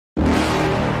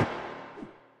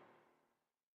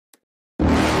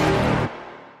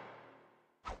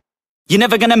You're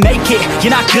never gonna make it,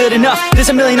 you're not good enough. There's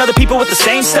a million other people with the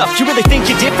same stuff. You really think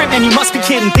you're different? Man, you must be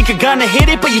kidding. Think you're gonna hit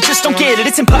it, but you just don't get it.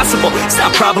 It's impossible, it's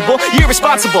not probable, you're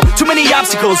irresponsible. Too many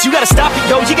obstacles, you gotta stop it,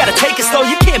 yo. You gotta take it slow,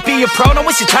 you can't be a pro. Don't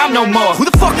waste your time no more. Who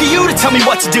the fuck are you to tell me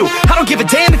what to do? I don't give a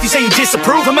damn if you say you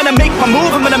disapprove. I'm gonna make my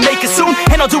move, I'm gonna make it soon.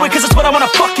 And I'll do it cause it's what I wanna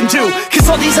fucking do.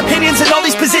 Cause all these opinions and all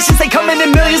these positions, they come in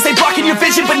millions, they blocking your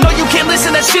vision. But no, you can't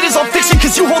listen, that shit is all fiction.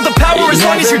 Cause you hold the power as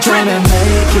long as you're dreaming.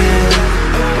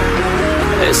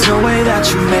 There's no way that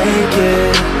you make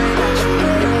it.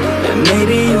 And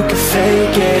maybe you can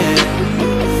fake it,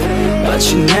 but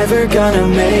you're never gonna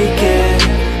make it.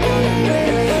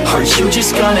 Are you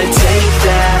just gonna take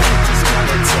that?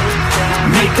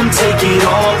 Make them take it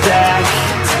all back.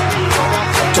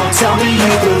 Don't tell me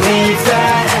you believe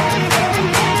that.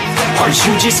 Are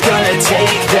you just gonna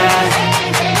take that?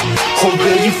 Or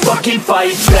will you fucking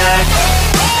fight back?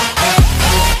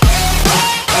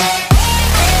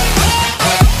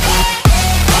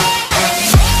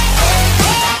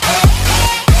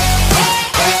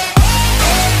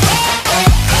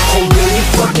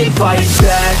 Fight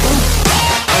back.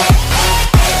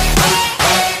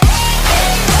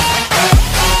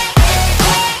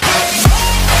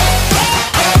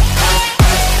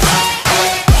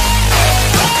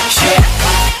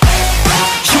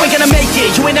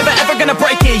 You ain't never ever gonna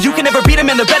break it. You can never beat them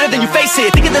and they're better than you face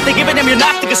it. Thinking that they give a damn, you're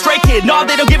not thinking straight, kid. No,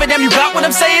 they don't give a damn, you got what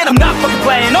I'm saying? I'm not fucking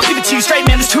playing, I'll give it to you straight,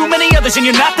 man. There's too many others and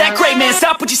you're not that great, man.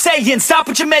 Stop what you're saying, stop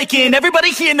what you're making.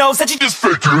 Everybody here knows that you just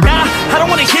faking. Nah, I don't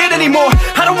wanna hear it anymore,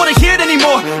 I don't wanna hear it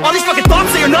anymore. All these fucking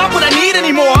thoughts, they are not what I need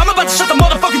anymore. I'm about to shut the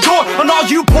motherfucking door on all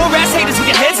you poor ass haters with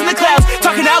your heads in the clouds,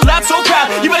 talking out loud so proud.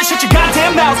 You better shut your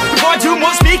goddamn mouth before I do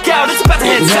more speak out. It's about to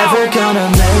head south. You're never gonna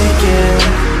make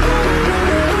it.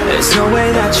 There's no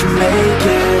way that you make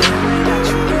it.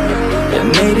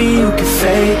 And maybe you can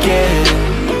fake it,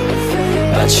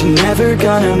 but you're never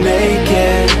gonna make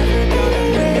it.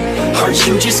 Are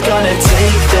you just gonna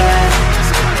take that?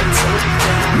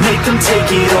 Make them take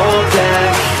it all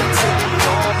back.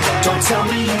 Don't tell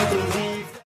me you